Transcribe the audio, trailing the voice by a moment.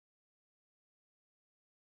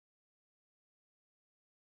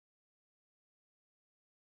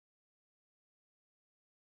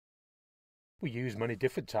We use many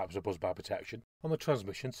different types of busbar protection on the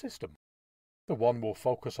transmission system. The one we'll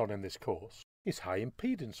focus on in this course is high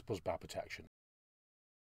impedance busbar protection.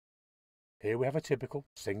 Here we have a typical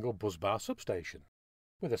single busbar substation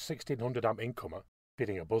with a 1600 amp incomer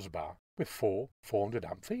feeding a busbar with four 400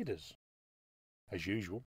 amp feeders. As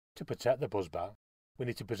usual, to protect the busbar, we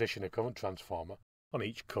need to position a current transformer on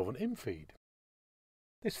each current in feed.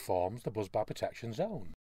 This forms the busbar protection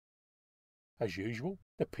zone. As usual,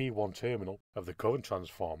 the P1 terminal of the current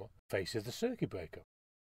transformer faces the circuit breaker.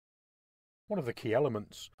 One of the key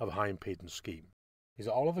elements of a high impedance scheme is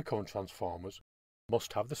that all of the current transformers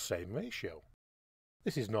must have the same ratio.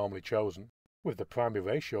 This is normally chosen with the primary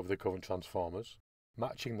ratio of the current transformers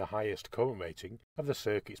matching the highest current rating of the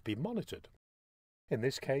circuits being monitored. In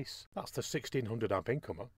this case, that's the 1600 amp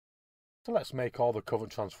incomer, so let's make all the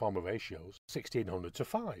current transformer ratios 1600 to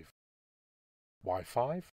 5. Why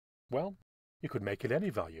 5? Well, you could make it any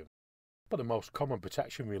value, but the most common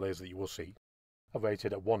protection relays that you will see are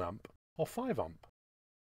rated at 1 amp or 5 amp.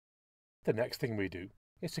 The next thing we do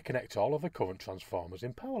is to connect all of the current transformers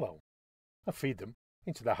in parallel and feed them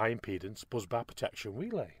into the high impedance busbar protection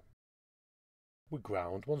relay. We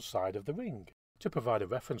ground one side of the ring to provide a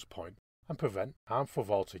reference point and prevent harmful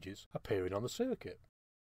voltages appearing on the circuit.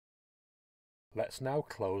 Let's now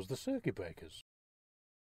close the circuit breakers.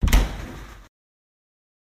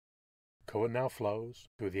 Current now flows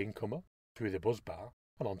through the incomer, through the busbar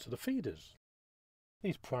and onto the feeders.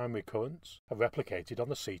 These primary currents are replicated on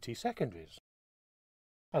the CT secondaries.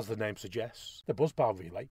 As the name suggests, the busbar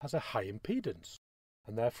relay has a high impedance,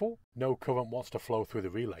 and therefore no current wants to flow through the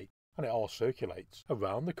relay, and it all circulates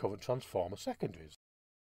around the current transformer secondaries.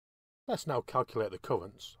 Let's now calculate the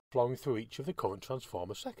currents flowing through each of the current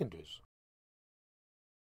transformer secondaries.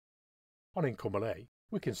 On incomer A,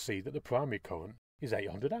 we can see that the primary current is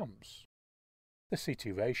 800 amps. The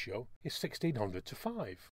CT ratio is 1600 to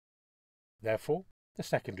 5. Therefore, the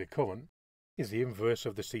secondary current is the inverse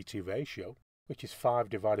of the CT ratio, which is 5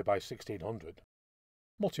 divided by 1600,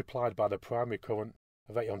 multiplied by the primary current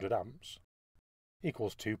of 800 amps,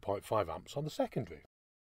 equals 2.5 amps on the secondary.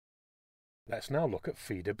 Let's now look at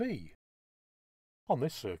feeder B. On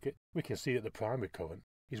this circuit, we can see that the primary current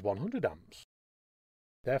is 100 amps.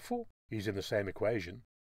 Therefore, using the same equation,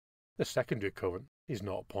 the secondary current is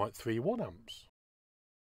 0.31 amps.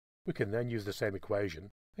 We can then use the same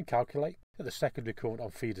equation and calculate that the secondary current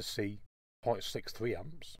on feeder C is 0.63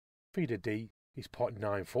 amps, feeder D is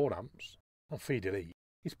 0.94 amps, and feeder E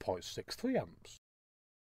is 0.63 amps.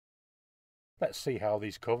 Let's see how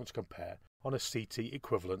these currents compare on a CT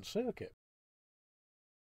equivalent circuit.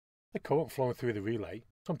 The current flowing through the relay,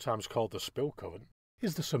 sometimes called the spill current,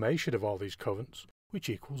 is the summation of all these currents, which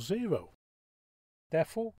equals 0.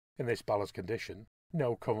 Therefore, in this balanced condition,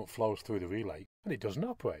 no current flows through the relay and it doesn't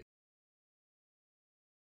operate.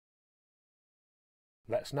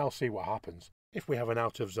 Let's now see what happens if we have an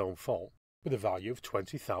out-of-zone fault with a value of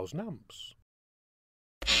 20,000 amps.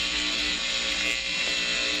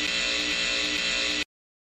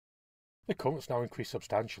 The currents now increase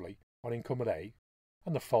substantially on incomer A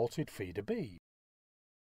and the faulted feeder B.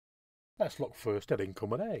 Let's look first at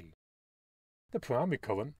incomer A. The primary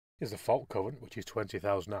current is the fault current, which is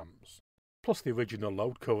 20,000 amps, plus the original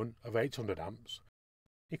load current of 800 amps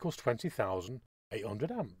equals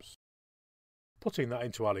 20,800 amps. Putting that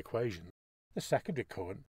into our equation, the secondary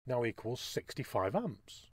current now equals 65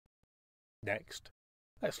 amps. Next,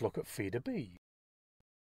 let's look at feeder B.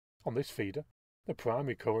 On this feeder, the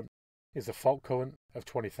primary current is the fault current of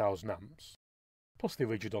 20,000 amps, plus the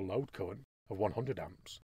original load current of 100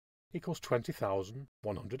 amps, equals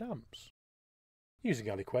 20,100 amps. Using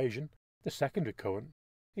our equation, the secondary current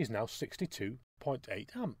is now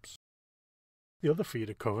 62.8 amps. The other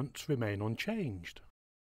feeder currents remain unchanged.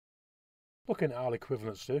 Looking at our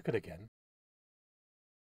equivalent circuit again,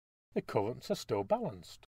 the currents are still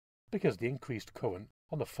balanced, because the increased current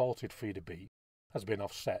on the faulted feeder B has been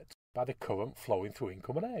offset by the current flowing through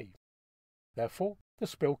incomer A. Therefore, the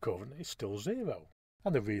spill current is still 0,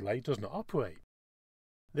 and the relay does not operate.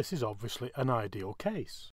 This is obviously an ideal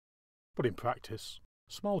case, but in practice,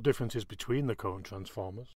 small differences between the current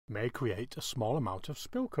transformers may create a small amount of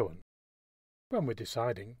spill current. When we're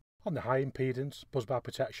deciding on the high impedance busbar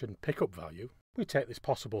protection pickup value, we take this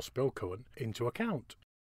possible spill current into account.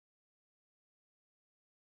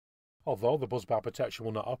 Although the busbar protection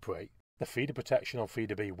will not operate, the feeder protection on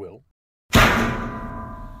feeder B will,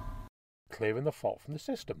 clearing the fault from the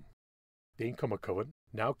system. The incomer current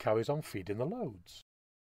now carries on feeding the loads.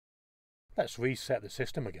 Let's reset the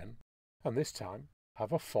system again, and this time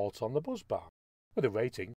have a fault on the busbar with a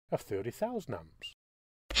rating of 30,000 amps.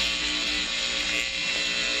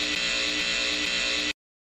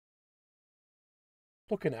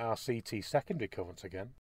 Looking at our CT secondary currents again,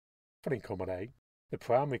 for incoming A, the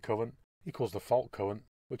primary current equals the fault current,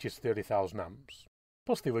 which is 30,000 amps,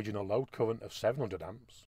 plus the original load current of 700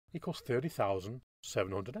 amps equals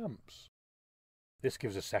 30,700 amps. This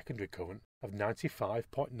gives a secondary current of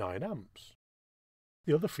 95.9 amps.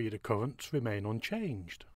 The other feeder currents remain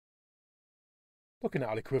unchanged. Looking at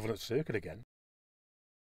our equivalent circuit again,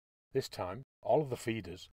 this time all of the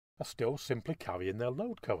feeders are still simply carrying their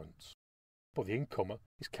load currents, but the incomer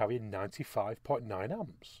is carrying 95.9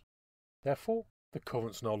 amps. Therefore, the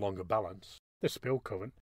currents no longer balance. The spill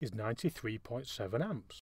current is 93.7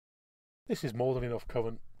 amps. This is more than enough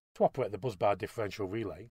current to operate the busbar differential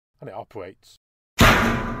relay, and it operates,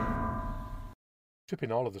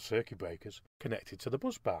 tripping all of the circuit breakers connected to the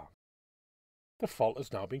busbar. The fault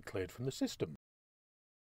has now been cleared from the system.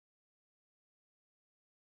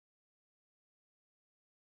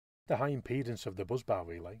 The high impedance of the busbar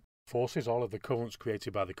relay forces all of the currents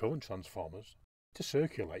created by the current transformers to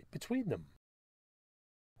circulate between them.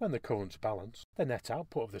 When the currents balance, the net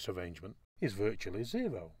output of this arrangement is virtually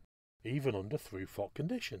zero, even under through fault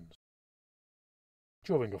conditions.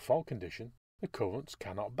 During a fault condition, the currents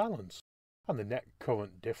cannot balance, and the net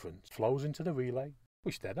current difference flows into the relay,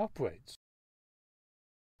 which then operates.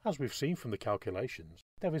 As we've seen from the calculations,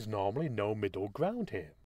 there is normally no middle ground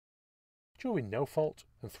here. During no fault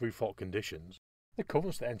and through fault conditions, the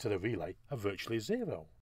currents that enter the relay are virtually zero,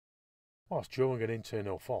 whilst during an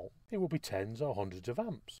internal fault it will be tens or hundreds of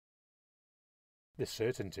amps. This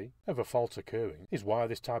certainty of a fault occurring is why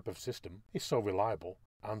this type of system is so reliable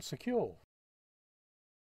and secure.